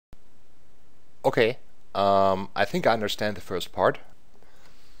Okay, I think I understand the first part.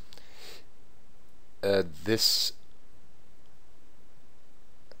 This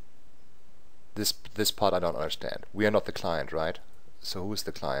part I don't understand. We are not the client, right? So who is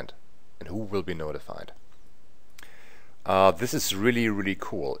the client, and who will be notified? This is really, really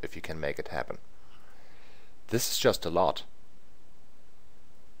cool if you can make it happen. This is just a lot.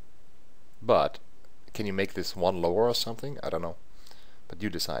 But can you make this one lower or something? I don't know. But you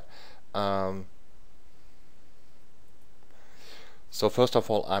decide. So first of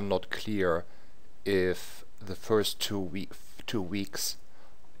all, I'm not clear if the first 2 weeks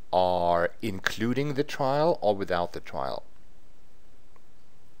are including the trial or without the trial.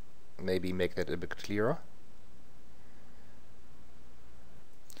 Maybe make that a bit clearer.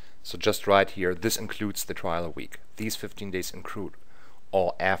 So just right here, this includes the trial week. These 15 days include,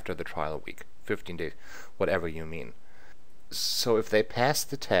 or after the trial week, 15 days, whatever you mean. So if they pass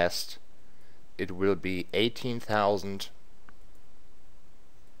the test, it will be 18,000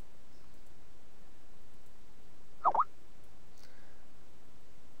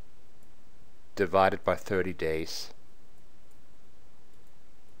 divided by 30 days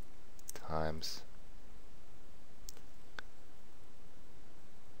times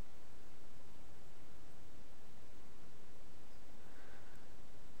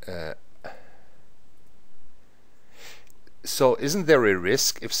so isn't there a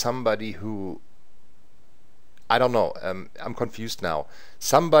risk if somebody who, I don't know, I'm confused now,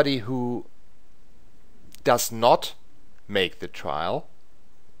 somebody who does not make the trial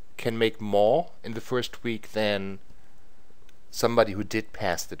can make more in the first week than somebody who did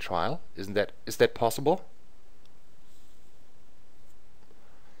pass the trial? Is that possible?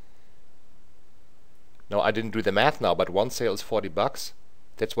 No, I didn't do the math now, but one sale is $40.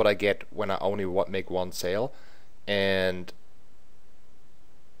 That's what I get when I only make one sale. And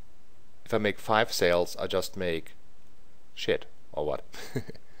if I make 5 sales, I just make shit, or what?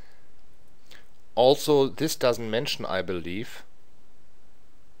 Also, this doesn't mention, I believe,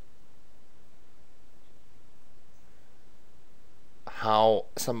 how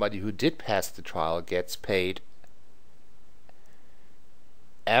somebody who did pass the trial gets paid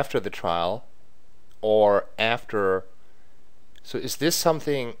after the trial or after. So is this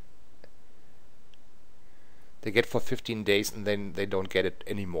something they get for 15 days and then they don't get it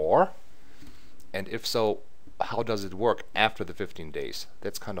anymore? And if so, how does it work after the 15 days?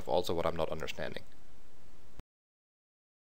 That's kind of also what I'm not understanding.